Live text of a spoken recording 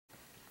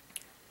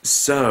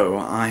So,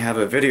 I have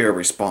a video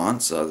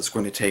response that's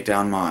going to take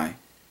down my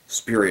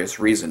spurious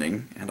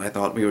reasoning, and I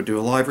thought we would do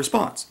a live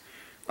response.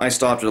 I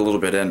stopped it a little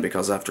bit in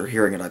because after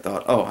hearing it I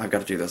thought, oh, I've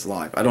got to do this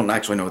live. I don't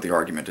actually know what the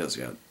argument is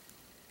yet.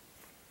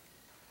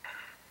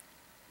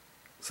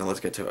 So let's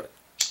get to it.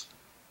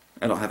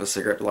 I don't have a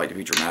cigarette but like to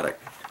be dramatic.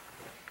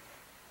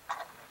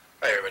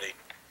 Hi everybody.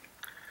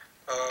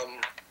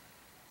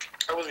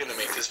 I was gonna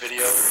make this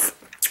video.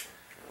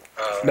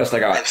 Best I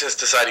got. And since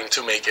deciding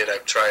to make it,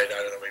 I've tried,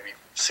 I don't know, maybe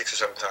 6 or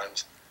 7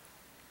 times.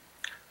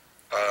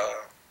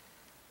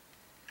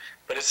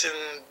 But it's in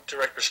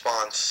direct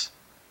response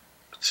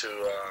to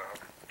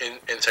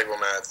Integral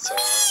Math's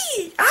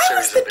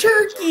series of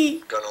videos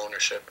on gun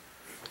ownership.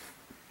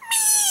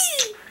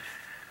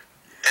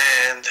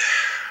 And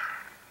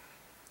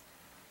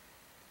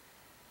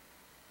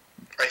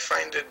I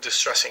find it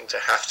distressing to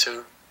have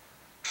to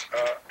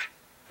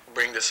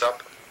bring this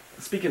up.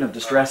 Speaking of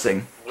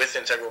distressing, With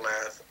Integral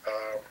Math,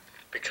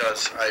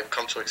 because I've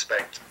come to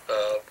expect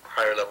a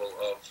higher level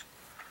of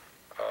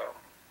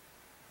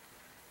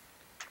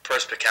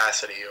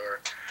perspicacity or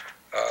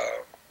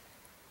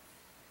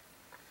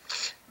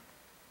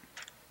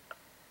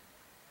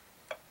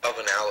of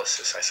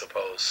analysis, I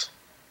suppose,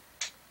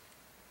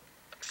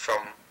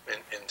 from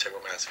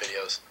Integral Math's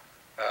videos.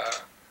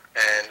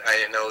 And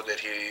I know that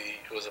he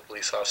was a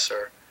police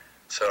officer,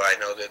 so I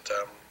know that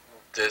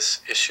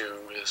this issue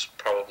is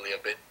probably a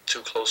bit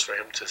too close for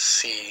him to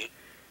see.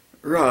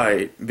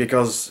 right,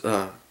 because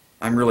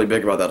I'm really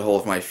big about that whole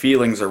if my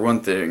feelings are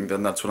one thing,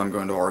 then that's what I'm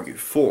going to argue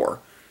for.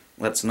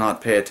 Let's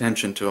not pay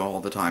attention to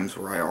all the times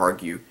where I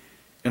argue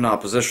in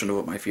opposition to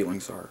what my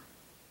feelings are.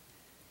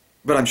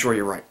 But I'm sure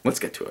you're right. Let's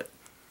get to it.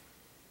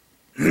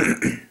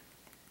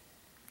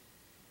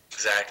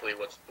 Exactly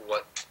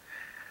what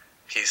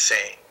he's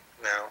saying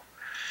now.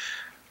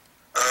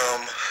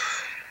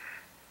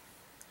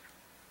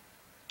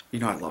 You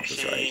know I love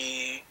this, right?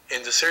 He,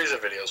 in the series of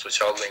videos, which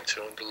I'll link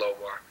to in the low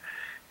bar,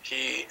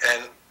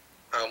 and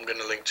I'm going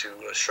to link to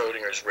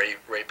Schrodinger's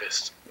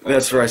rapist.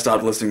 That's where I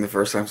stopped listening the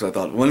first time, so I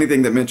thought, well,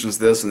 anything that mentions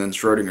this and then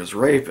Schrodinger's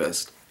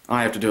rapist,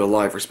 I have to do a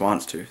live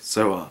response to.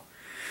 So,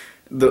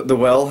 the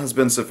well has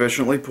been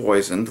sufficiently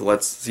poisoned.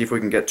 Let's see if we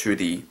can get to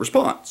the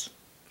response,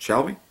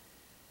 shall we?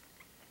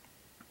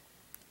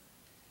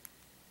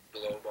 The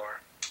low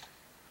bar.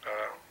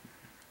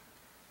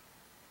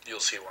 You'll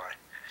see why.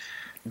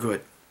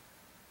 Good.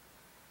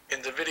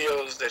 In the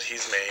videos that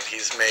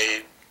he's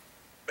made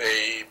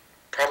a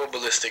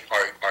probabilistic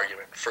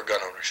argument for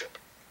gun ownership.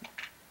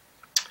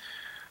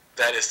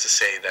 That is to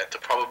say that the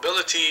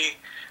probability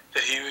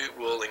that he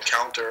will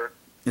encounter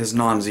Is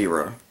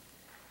non-zero.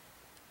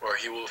 or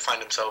he will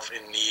find himself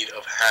in need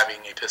of having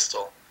a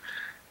pistol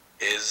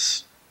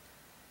is,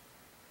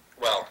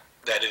 well,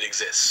 that it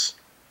exists.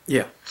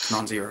 Yeah,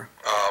 non-zero.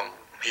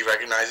 He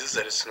recognizes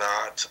that it's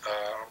not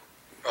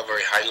a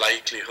very high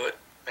likelihood.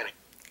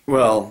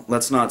 Well,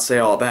 let's not say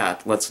all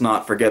that. Let's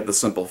not forget the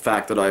simple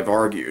fact that I've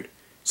argued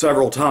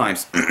several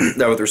times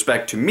that with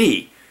respect to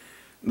me,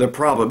 the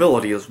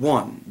probability is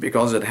 1,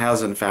 because it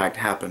has in fact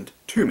happened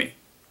to me.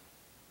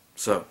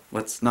 So,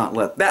 let's not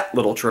let that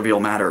little trivial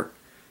matter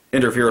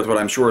interfere with what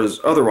I'm sure is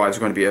otherwise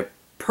going to be a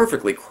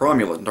perfectly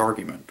cromulent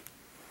argument.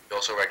 He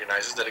also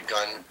recognizes that a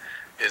gun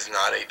is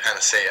not a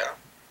panacea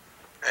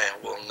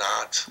and will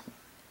not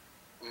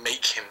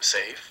make him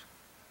safe.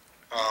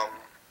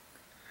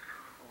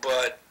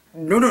 But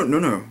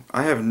No.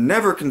 I have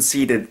never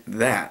conceded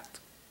that.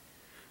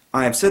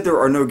 I have said there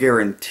are no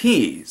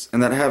guarantees,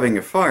 and that having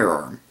a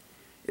firearm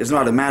is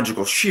not a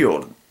magical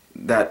shield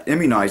that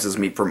immunizes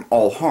me from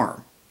all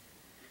harm.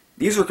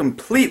 These are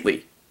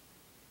completely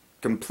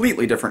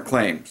different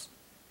claims.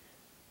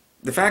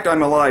 The fact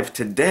I'm alive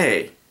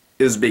today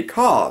is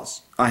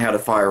because I had a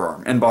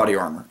firearm and body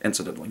armor,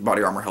 incidentally.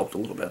 Body armor helped a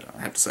little bit,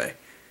 I have to say.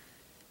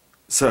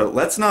 So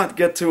let's not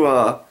get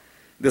to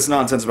this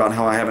nonsense about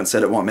how I haven't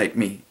said it won't make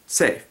me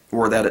safe,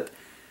 or that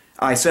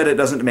I said it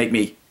doesn't make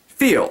me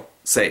feel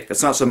safe.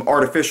 It's not some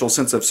artificial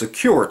sense of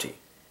security,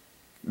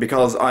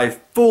 because I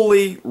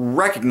fully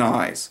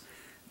recognize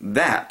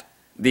that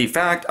the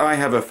fact I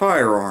have a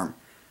firearm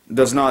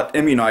does not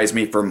immunize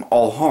me from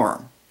all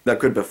harm that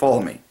could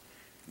befall me.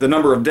 The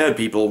number of dead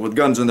people with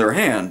guns in their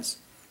hands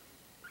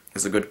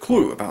is a good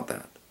clue about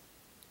that.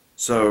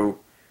 So,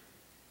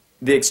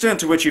 the extent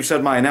to which you've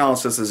said my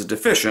analysis is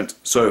deficient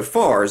so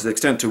far is the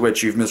extent to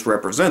which you've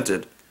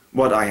misrepresented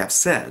what I have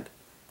said.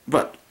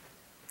 But,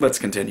 let's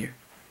continue.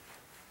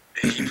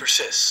 he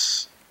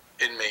persists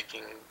in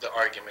making the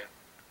argument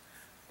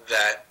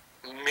that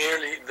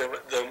merely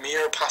the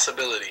mere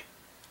possibility,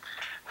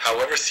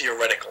 however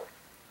theoretical,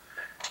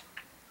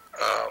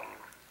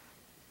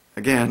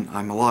 Again,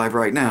 I'm alive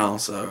right now,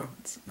 so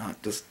it's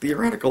not just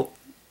theoretical.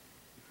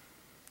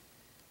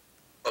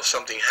 of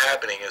something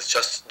happening is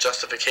just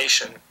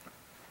justification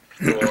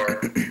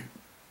for,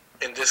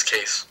 in this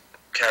case,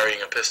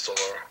 carrying a pistol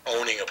or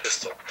owning a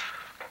pistol,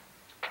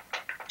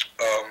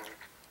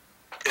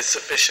 is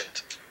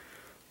sufficient.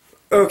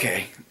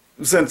 Okay,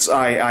 since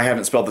I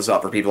haven't spelled this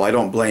out for people, I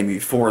don't blame you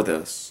for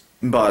this,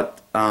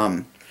 but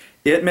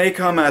It may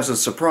come as a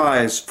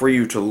surprise for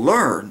you to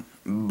learn,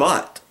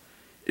 but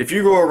if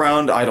you go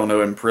around, I don't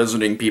know,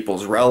 imprisoning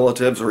people's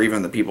relatives or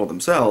even the people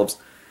themselves,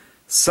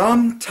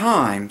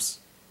 sometimes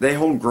they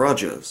hold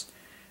grudges.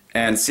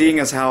 And seeing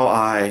as how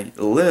I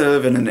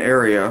live in an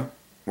area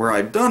where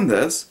I've done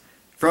this,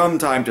 from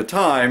time to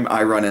time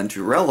I run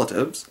into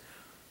relatives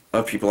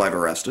of people I've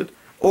arrested,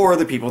 or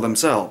the people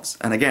themselves.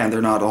 And again,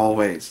 they're not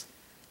always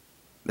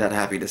that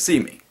happy to see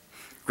me.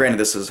 Granted,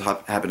 this is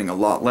happening a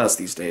lot less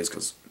these days,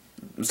 because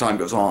as time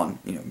goes on,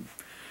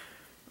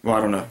 well,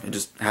 I don't know, it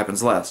just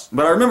happens less.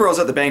 But I remember I was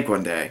at the bank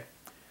one day.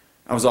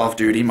 I was off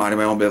duty, minding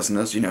my own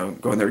business,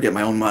 going there to get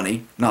my own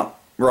money, not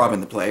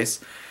robbing the place.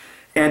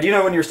 And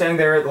when you're standing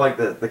there at like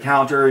the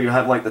counter, you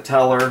have like the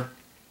teller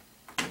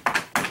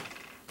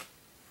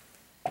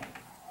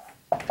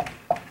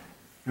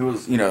who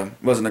was,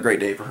 wasn't a great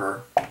day for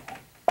her.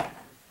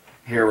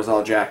 Hair was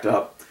all jacked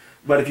up.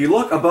 But if you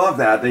look above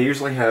that, they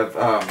usually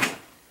have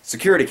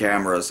security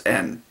cameras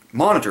and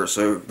monitors,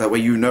 so that way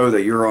you know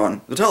that you're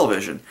on the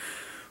television.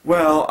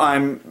 Well,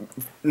 I'm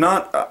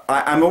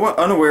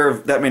unaware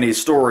of that many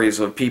stories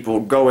of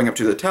people going up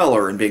to the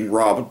teller and being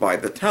robbed by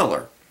the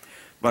teller.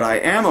 But I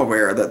am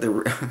aware that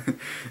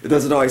it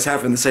doesn't always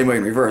happen the same way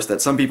in reverse,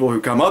 that some people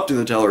who come up to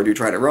the teller do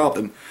try to rob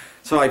them.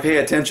 So I pay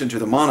attention to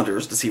the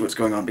monitors to see what's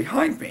going on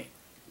behind me,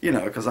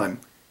 because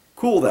I'm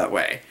cool that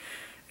way.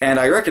 And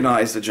I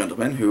recognized a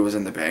gentleman who was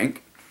in the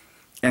bank,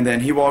 and then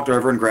he walked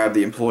over and grabbed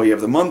the Employee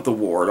of the Month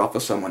award off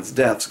of someone's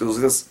desk. It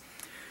was this,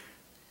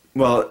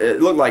 well,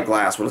 it looked like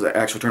glass, but it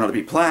actually turned out to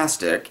be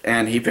plastic,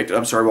 and he picked it up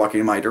and started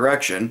walking in my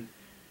direction.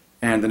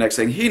 And the next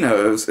thing he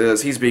knows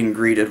is he's being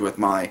greeted with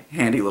my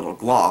handy little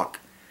Glock.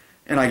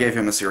 And I gave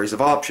him a series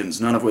of options,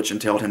 none of which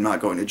entailed him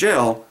not going to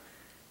jail,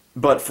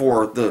 but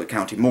for the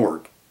county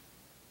morgue.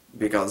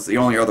 Because the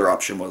only other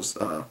option was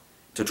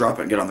to drop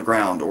it and get on the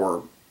ground,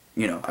 or,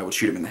 I would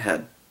shoot him in the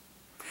head.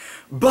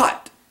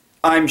 But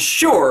I'm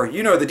sure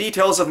you know the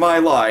details of my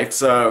life,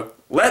 so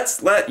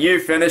let's let you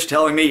finish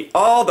telling me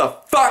all the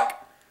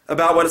fuck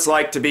about what it's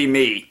like to be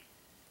me.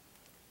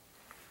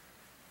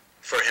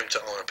 For him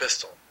to own a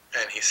pistol.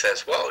 And he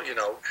says, well,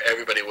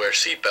 everybody wears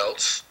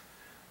seatbelts.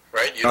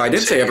 Right? I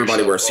didn't say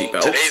everybody wears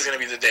seatbelts. Today's going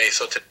to be the day,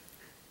 so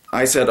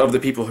I said of the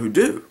people who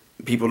do.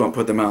 People don't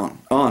put them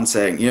on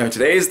saying,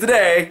 today's the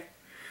day.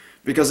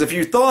 Because if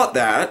you thought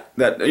that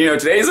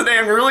today's the day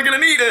I'm really going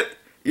to need it,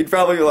 you'd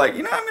probably be like,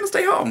 I'm going to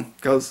stay home.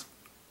 Because,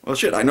 well,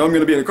 shit, I know I'm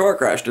going to be in a car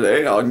crash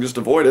today. I can just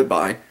avoid it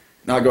by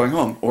not going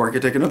home. Or I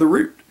could take another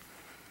route.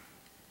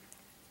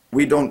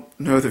 We don't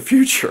know the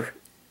future.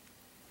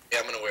 Yeah,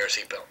 I'm going to wear a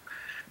seatbelt.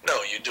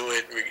 No, you do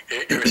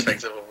it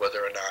irrespective of whether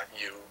or not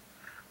you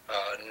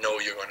know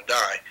you're going to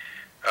die.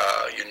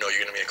 You know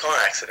you're going to be in a car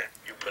accident.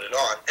 You put it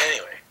on.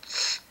 Anyway,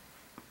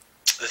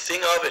 the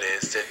thing of it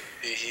is that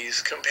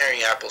he's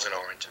comparing apples and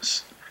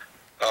oranges.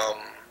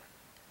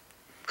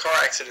 Car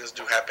accidents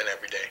do happen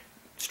every day.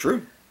 It's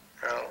true.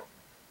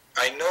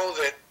 I know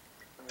that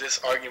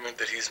this argument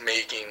that he's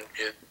making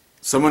is...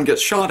 Someone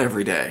gets shot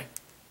every day.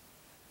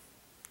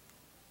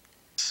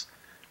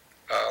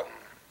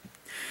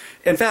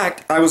 In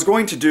fact, I was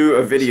going to do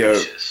a video...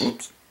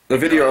 Oops. The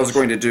video I was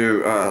going to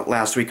do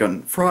last week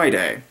on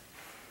Friday,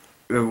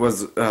 it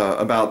was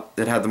about,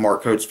 it had the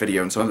Mark Coates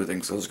video and some other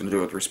things I was going to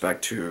do with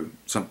respect to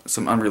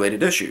some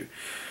unrelated issue.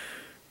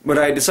 But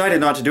I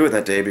decided not to do it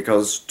that day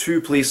because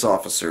 2 police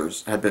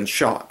officers had been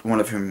shot, one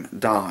of whom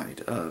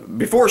died.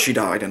 Before she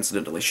died,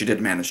 incidentally, she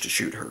did manage to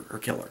shoot her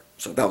killer,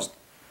 so that was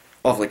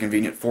awfully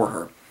convenient for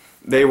her.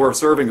 They were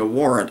serving a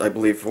warrant, I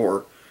believe,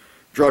 for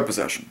drug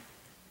possession.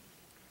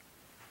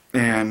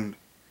 And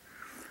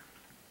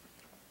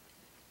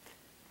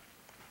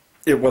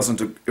it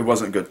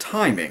wasn't good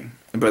timing,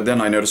 but then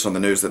I noticed on the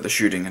news that the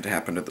shooting had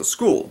happened at the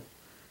school,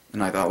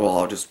 and I thought, well,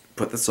 I'll just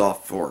put this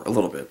off for a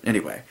little bit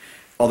anyway.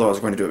 Although I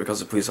was going to do it because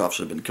the police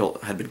officer had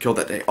been killed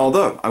that day.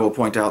 Although I will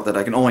point out that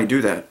I can only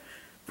do that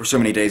for so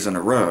many days in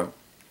a row,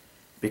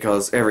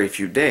 because every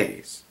few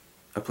days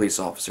a police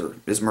officer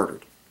is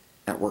murdered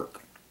at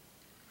work.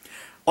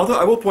 Although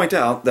I will point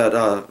out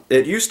that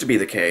it used to be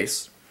the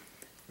case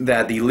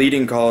that the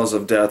leading cause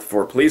of death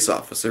for police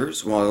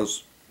officers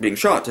was being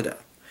shot to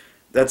death.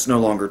 That's no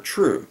longer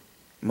true,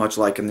 much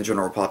like in the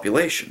general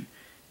population.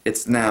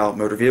 It's now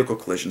motor vehicle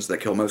collisions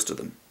that kill most of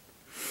them.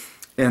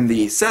 In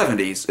the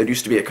 70s, it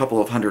used to be a couple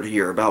of hundred a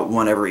year, about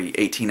 1 every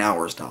 18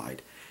 hours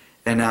died.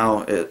 And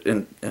now,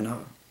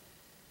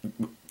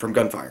 from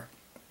gunfire.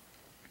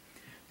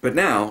 But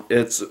now,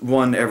 it's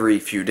 1 every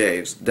few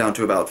days, down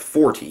to about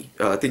 40.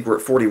 I think we're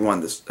at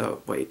 41 this,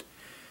 wait.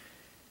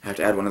 I have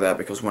to add one of that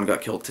because one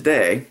got killed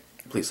today,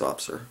 a police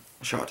officer,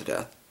 shot to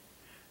death.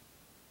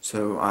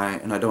 So I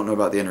don't know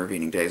about the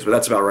intervening days, but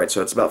that's about right.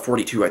 So it's about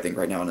 42, I think,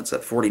 right now, and it's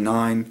at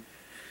 49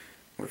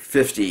 or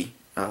 50.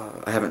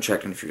 I haven't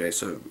checked in a few days,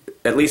 so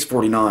at least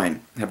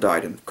 49 have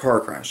died in car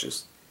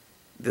crashes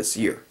this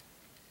year.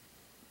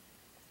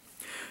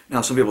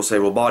 Now, some people say,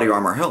 well, body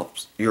armor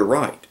helps. You're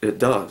right, it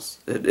does.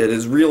 It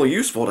is really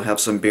useful to have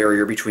some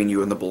barrier between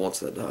you and the bullets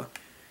that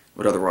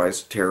would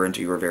otherwise tear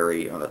into your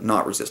very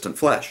not resistant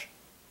flesh.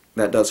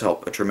 That does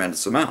help a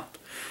tremendous amount.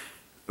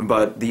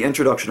 But the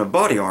introduction of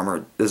body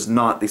armor is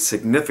not the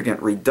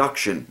significant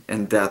reduction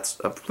in deaths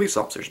of police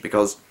officers,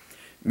 because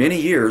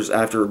many years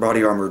after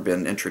body armor had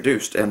been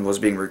introduced and was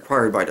being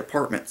required by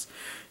departments,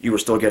 you were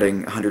still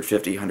getting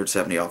 150,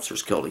 170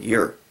 officers killed a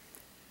year.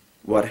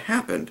 What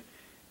happened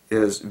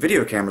is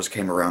video cameras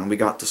came around and we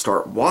got to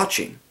start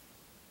watching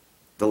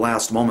the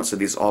last moments of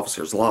these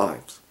officers'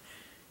 lives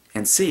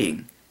and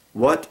seeing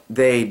what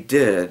they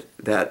did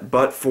that,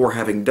 but for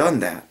having done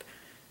that,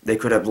 they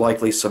could have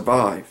likely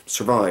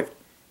survived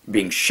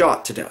being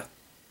shot to death.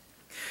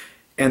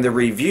 And the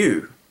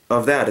review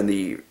of that and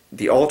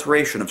the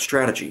alteration of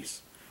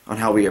strategies on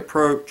how we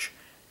approach,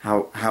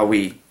 how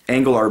we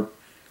angle our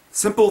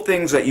simple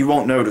things that you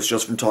won't notice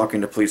just from talking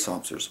to police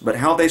officers, but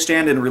how they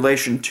stand in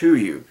relation to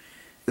you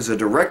is a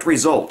direct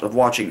result of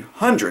watching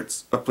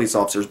hundreds of police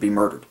officers be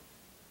murdered.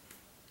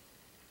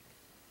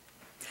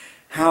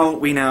 How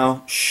we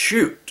now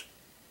shoot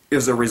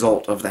is a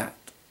result of that.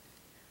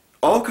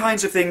 All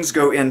kinds of things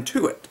go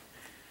into it.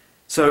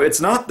 So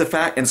it's not the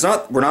fact,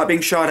 we're not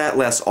being shot at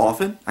less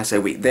often. I say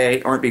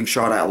they aren't being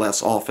shot at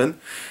less often,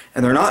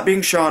 and they're not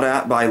being shot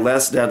at by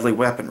less deadly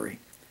weaponry.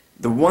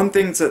 The one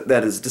thing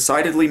that is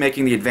decidedly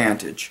making the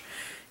advantage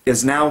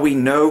is now we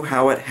know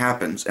how it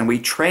happens, and we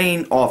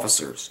train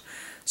officers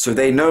so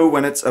they know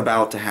when it's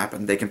about to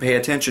happen. They can pay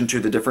attention to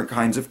the different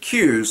kinds of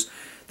cues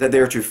that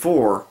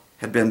theretofore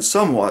had been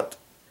somewhat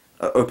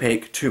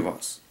opaque to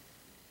us.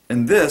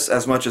 And this,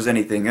 as much as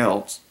anything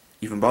else,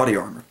 even body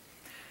armor,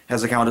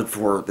 has accounted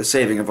for the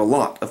saving of a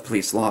lot of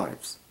police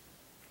lives.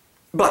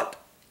 But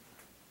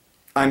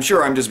I'm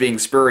sure I'm just being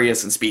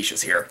spurious and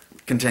specious here.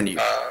 Continue.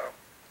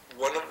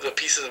 One of the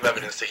pieces of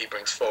evidence that he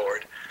brings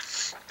forward,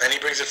 and he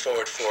brings it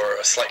forward for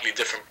a slightly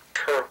different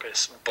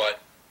purpose,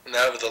 but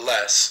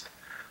nevertheless,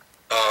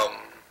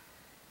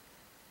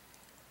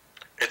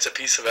 it's a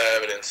piece of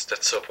evidence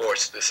that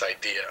supports this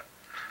idea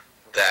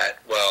that,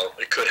 well,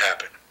 it could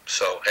happen.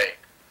 So, hey,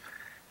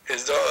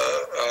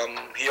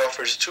 he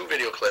offers two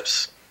video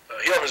clips.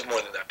 He offers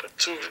more than that, but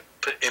two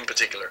in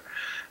particular.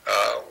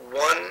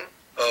 One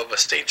of a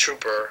state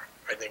trooper,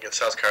 I think in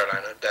South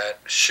Carolina, that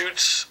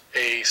shoots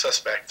a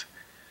suspect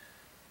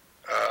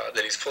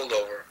that he's pulled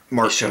over.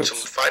 Mark he shoots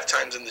Coates. him 5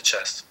 times in the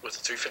chest with a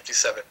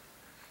 .357.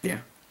 Yeah.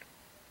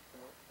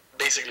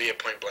 Basically at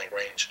point-blank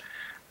range.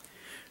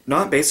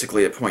 Not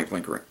basically at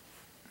point-blank range.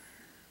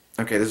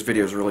 Okay, this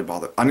video is really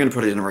bothered. I'm going to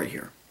put it in right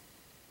here.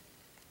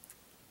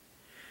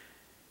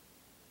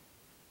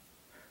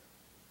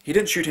 He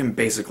didn't shoot him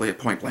basically at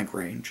point-blank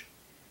range.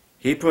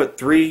 He put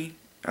 3...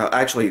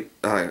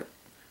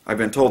 I've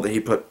been told that he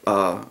put...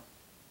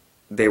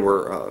 they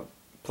were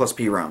plus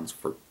P rounds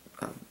for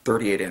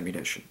 38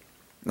 ammunition,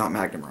 not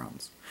Magnum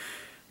rounds.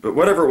 But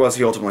whatever it was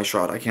he ultimately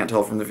shot, I can't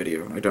tell from the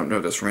video. I don't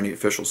know this from any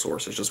official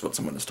source. It's just what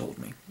someone has told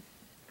me.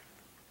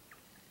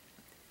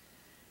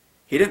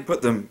 He didn't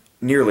put them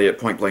nearly at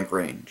point-blank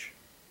range.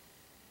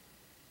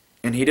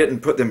 And he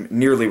didn't put them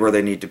nearly where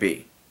they need to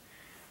be.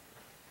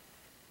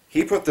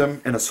 He put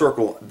them in a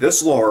circle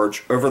this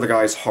large over the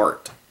guy's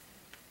heart.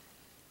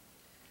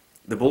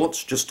 The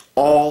bullets just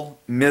all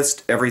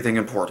missed everything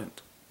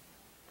important.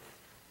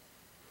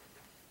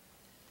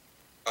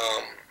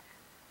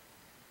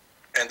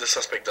 And the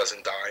suspect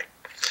doesn't die.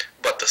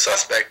 But the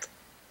suspect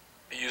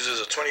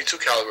uses a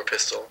 .22 caliber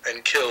pistol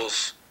and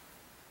kills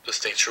the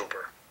state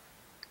trooper.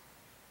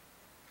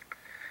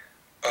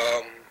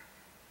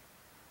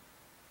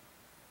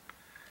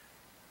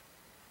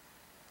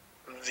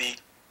 The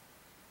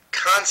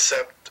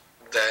concept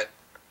that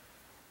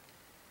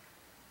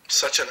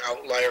such an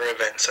outlier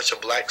event, such a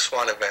black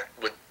swan event,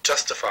 would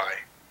justify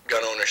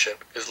gun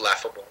ownership is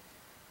laughable.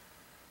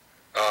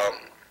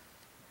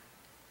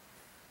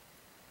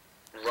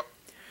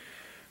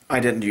 I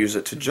didn't use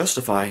it to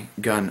justify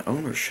gun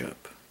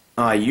ownership.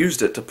 I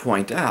used it to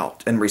point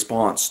out, in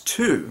response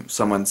to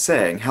someone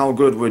saying, how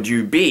good would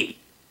you be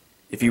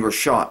if you were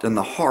shot in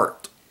the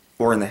heart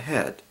or in the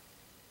head?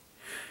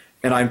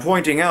 And I'm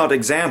pointing out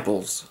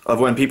examples of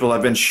when people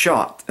have been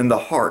shot in the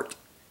heart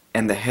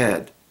and the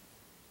head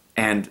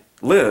and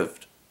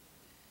lived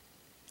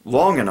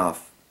long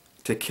enough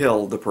to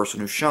kill the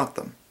person who shot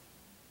them.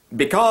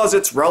 Because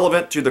it's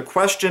relevant to the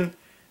question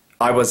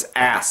I was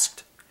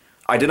asked.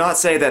 I did not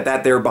say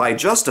that thereby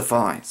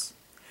justifies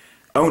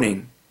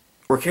owning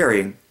or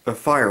carrying a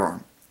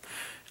firearm.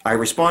 I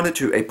responded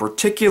to a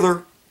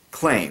particular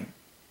claim,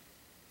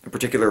 a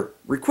particular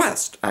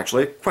request,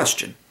 actually a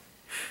question.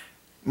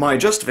 My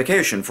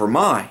justification for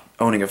my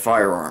owning a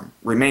firearm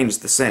remains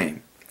the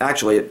same.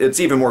 Actually, it's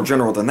even more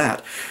general than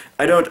that.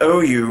 I don't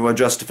owe you a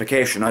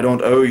justification. I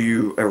don't owe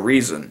you a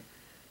reason.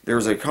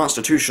 There's a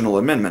constitutional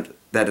amendment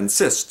that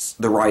insists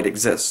the right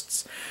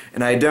exists.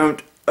 And I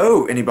don't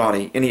owe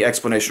anybody any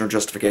explanation or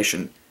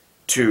justification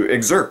to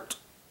exert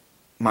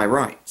my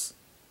rights.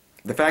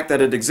 The fact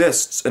that it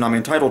exists and I'm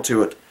entitled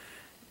to it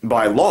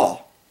by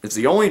law is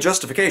the only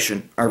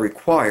justification I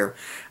require.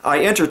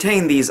 I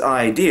entertain these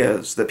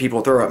ideas that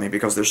people throw at me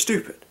because they're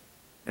stupid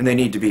and they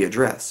need to be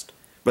addressed.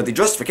 But the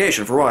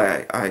justification for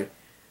why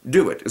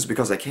do it is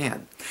because I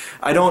can.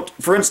 I don't,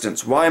 for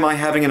instance, why am I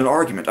having an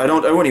argument? I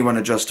don't owe anyone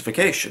a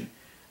justification.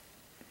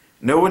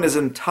 No one is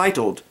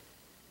entitled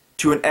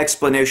to an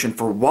explanation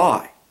for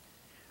why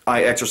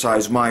I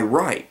exercise my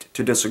right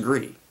to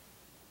disagree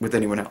with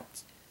anyone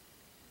else.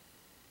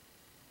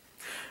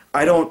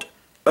 I don't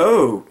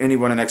owe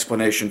anyone an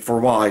explanation for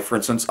why, for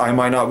instance, I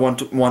might not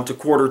want to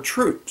quarter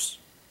troops.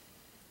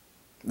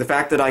 The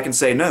fact that I can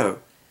say no,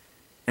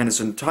 and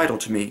it's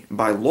entitled to me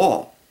by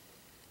law,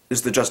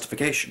 is the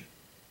justification.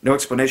 No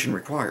explanation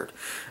required.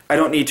 I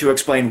don't need to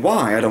explain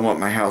why I don't want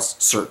my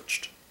house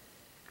searched.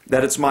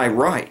 That it's my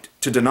right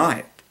to deny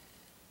it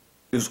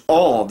is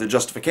all the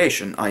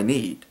justification I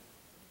need.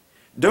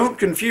 Don't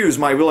confuse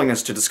my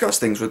willingness to discuss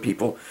things with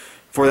people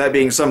for that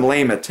being some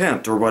lame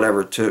attempt or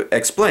whatever to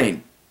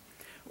explain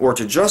or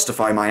to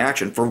justify my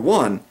action. For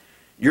one,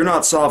 you're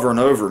not sovereign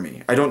over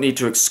me. I don't need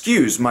to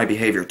excuse my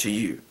behavior to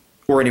you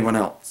or anyone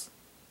else.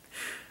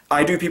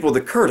 I do people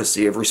the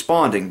courtesy of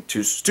responding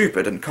to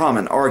stupid and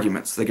common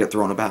arguments that get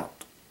thrown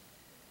about.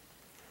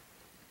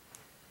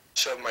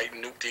 So might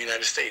nuke the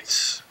United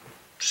States.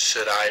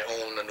 Should I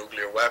own a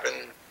nuclear weapon?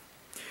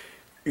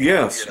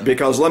 Yes,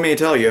 because let me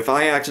tell you, if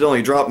I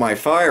accidentally dropped my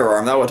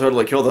firearm, that would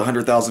totally kill the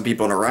 100,000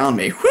 people around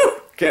me.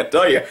 Whew! Can't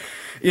tell you.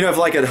 You know, if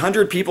like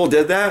 100 people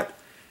did that,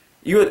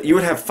 you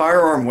would have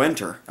firearm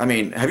winter. I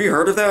mean, have you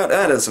heard of that?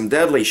 That is some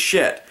deadly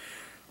shit.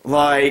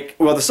 Like,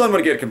 well, the sun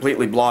would get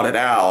completely blotted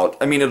out.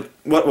 I mean,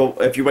 well,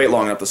 if you wait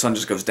long enough, the sun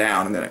just goes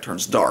down and then it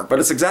turns dark. But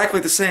it's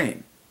exactly the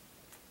same.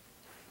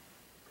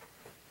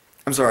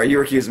 I'm sorry, you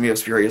were accusing me of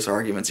spurious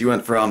arguments. You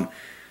went from,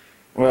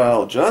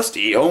 well,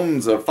 Justy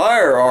owns a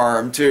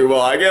firearm to, well,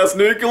 I guess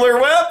nuclear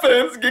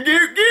weapons.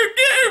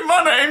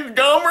 My name's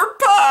Gomer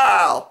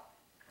Pyle.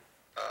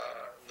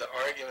 The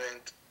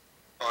argument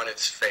on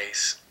its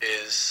face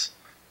is,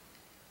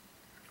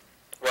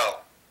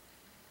 well,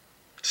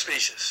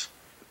 specious.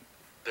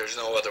 There's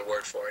no other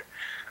word for it.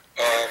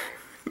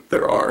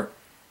 There are.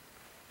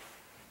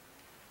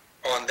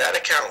 On that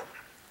account,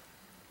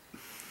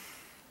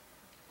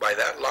 by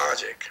that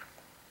logic,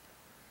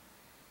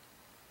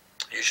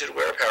 you should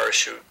wear a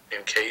parachute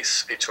in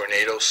case a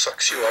tornado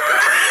sucks you up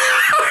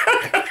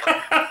into the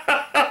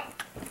air.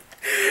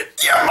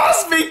 You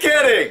must be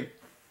kidding!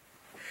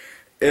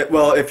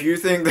 Well, if you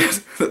think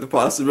that the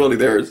possibility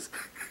there is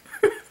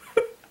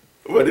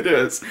what it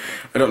is,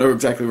 I don't know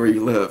exactly where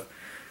you live,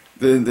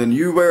 then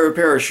you wear a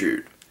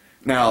parachute.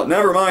 Now,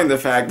 never mind the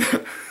fact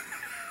that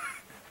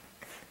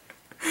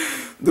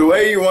the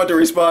way you want to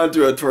respond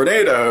to a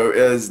tornado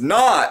is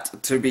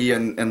not to be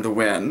in the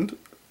wind,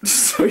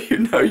 so you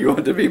know you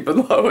want to be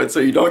below it so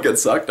you don't get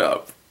sucked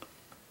up.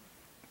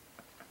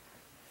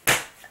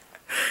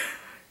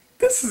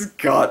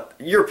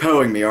 You're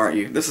poing me, aren't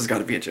you? This has got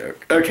to be a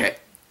joke. Okay.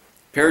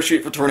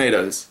 Parachute for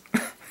tornadoes.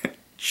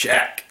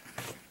 Check.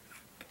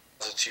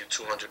 It's you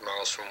 200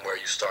 miles from where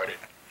you started.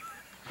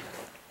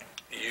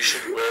 You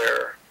should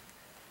wear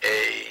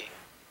a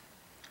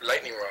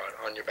lightning rod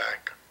on your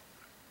back.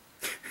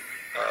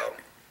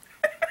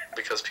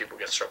 Because people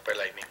get struck by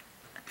lightning.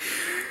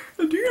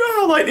 Do you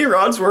know how lightning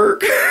rods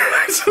work?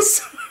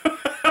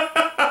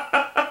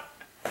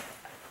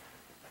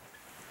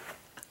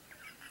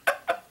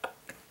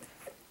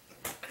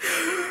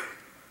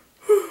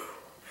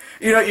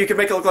 You know, you can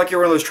make it look like you're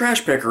one of those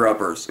trash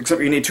picker-uppers, except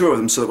you need two of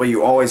them so that way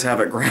you always have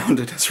it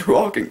grounded as you're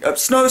walking.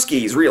 Snow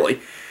skis, really.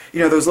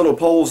 You know, those little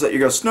poles that you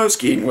go snow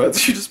skiing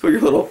with. You just put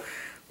your little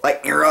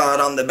lightning rod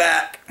on the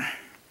back.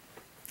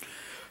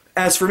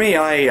 As for me,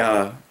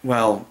 I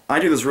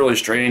do this really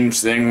strange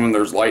thing when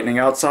there's lightning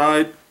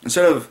outside.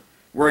 Instead of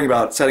worrying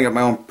about setting up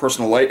my own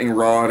personal lightning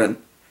rod and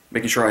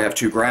making sure I have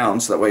two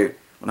grounds, so that way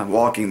when I'm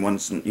walking,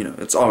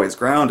 it's always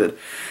grounded,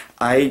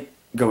 I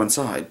go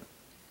inside.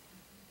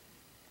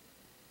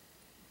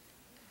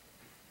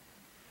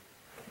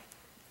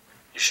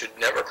 You should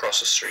never cross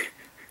the street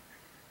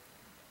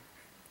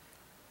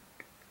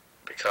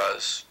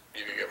because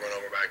you could get run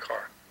over by a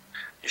car.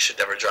 You should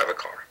never drive a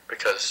car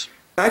because...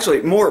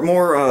 Actually,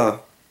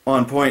 more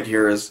on point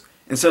here is,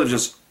 instead of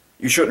just,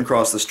 you shouldn't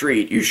cross the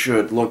street, you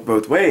should look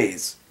both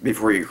ways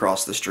before you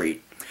cross the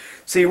street.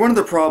 See, one of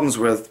the problems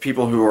with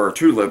people who are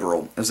too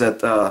liberal is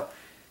that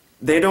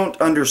they don't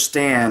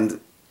understand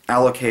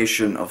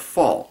allocation of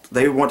fault.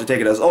 They want to take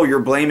it as, oh, you're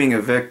blaming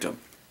a victim.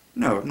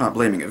 No, I'm not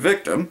blaming a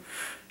victim.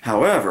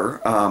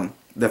 However,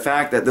 the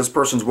fact that this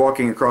person's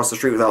walking across the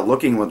street without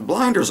looking with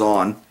blinders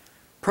on,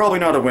 probably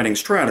not a winning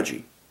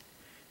strategy.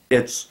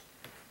 It's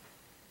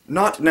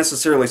not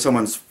necessarily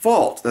someone's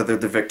fault that they're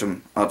the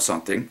victim of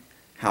something.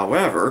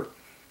 However,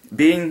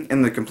 being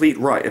in the complete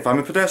right, if I'm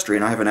a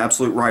pedestrian, I have an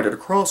absolute right at a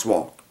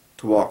crosswalk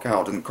to walk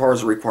out, and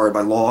cars are required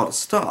by law to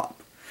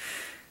stop.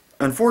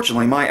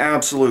 Unfortunately, my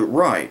absolute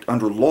right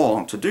under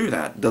law to do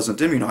that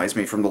doesn't immunize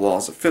me from the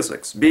laws of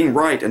physics. Being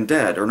right and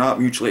dead are not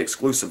mutually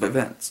exclusive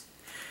events.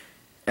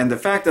 And the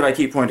fact that I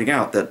keep pointing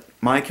out that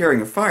my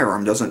carrying a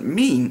firearm doesn't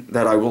mean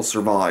that I will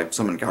survive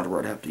some encounter where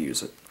I'd have to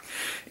use it.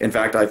 In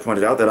fact, I've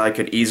pointed out that I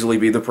could easily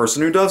be the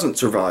person who doesn't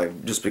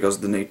survive just because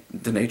of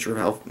the nature of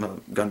how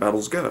gun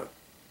battles go.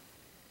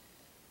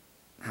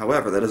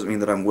 However, that doesn't mean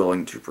that I'm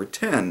willing to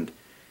pretend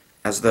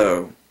as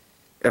though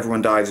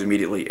everyone dives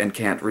immediately and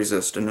can't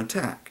resist an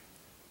attack,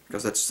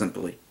 because that's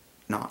simply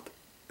not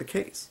the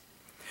case.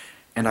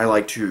 And I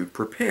like to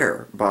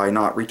prepare by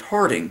not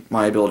retarding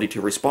my ability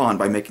to respond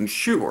by making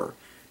sure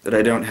that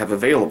I don't have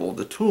available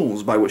the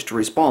tools by which to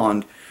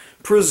respond,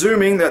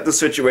 presuming that the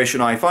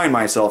situation I find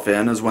myself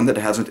in is one that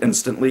hasn't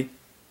instantly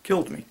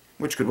killed me,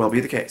 which could well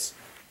be the case.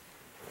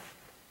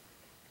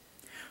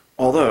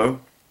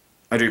 Although,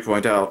 I do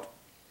point out,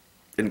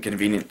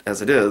 inconvenient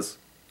as it is,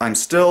 I'm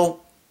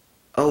still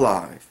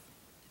alive.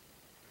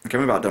 Okay,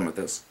 I'm about done with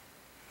this.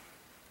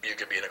 You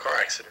could be in a car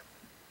accident.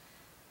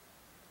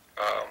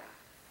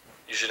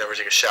 You should never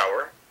take a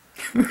shower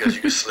because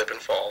you could slip and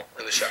fall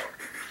in the shower.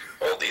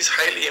 All these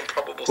highly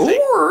improbable things.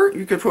 Or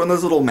you could put one of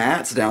those little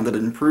mats down that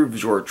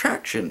improves your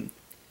traction.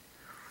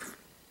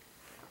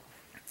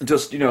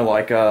 Just,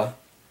 like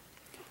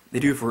they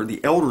do for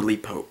the elderly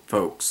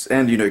folks.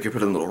 And, you could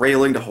put in a little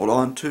railing to hold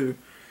on to.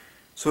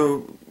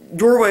 So,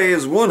 doorway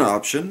is one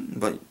option,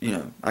 but,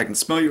 I can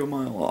smell you a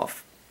mile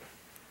off.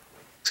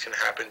 This can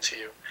happen to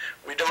you.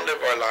 We don't live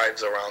our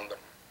lives around them.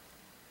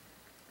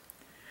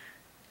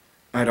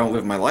 I don't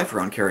live my life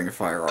around carrying a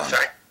firearm.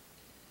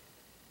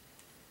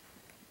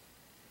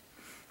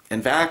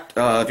 In fact,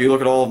 if you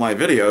look at all of my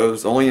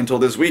videos, only until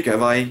this week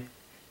have I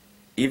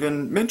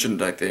even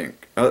mentioned, I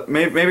think.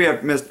 Maybe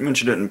I've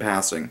mentioned it in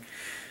passing.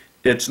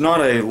 It's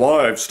not a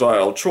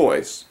lifestyle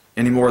choice,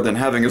 any more than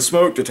having a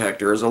smoke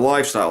detector is a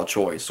lifestyle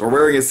choice, or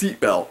wearing a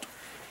seatbelt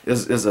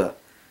is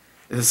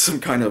some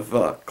kind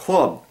of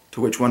club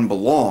to which one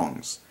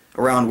belongs,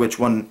 around which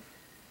one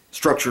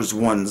structures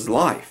one's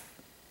life.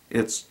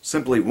 It's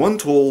simply one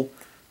tool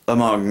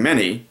among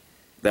many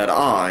that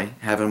I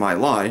have in my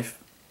life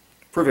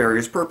for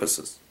various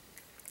purposes.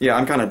 Yeah,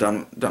 I'm kind of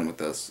done with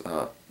this.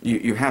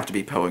 You have to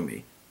be poing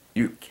me.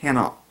 You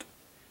cannot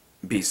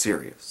be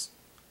serious.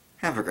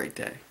 Have a great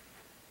day.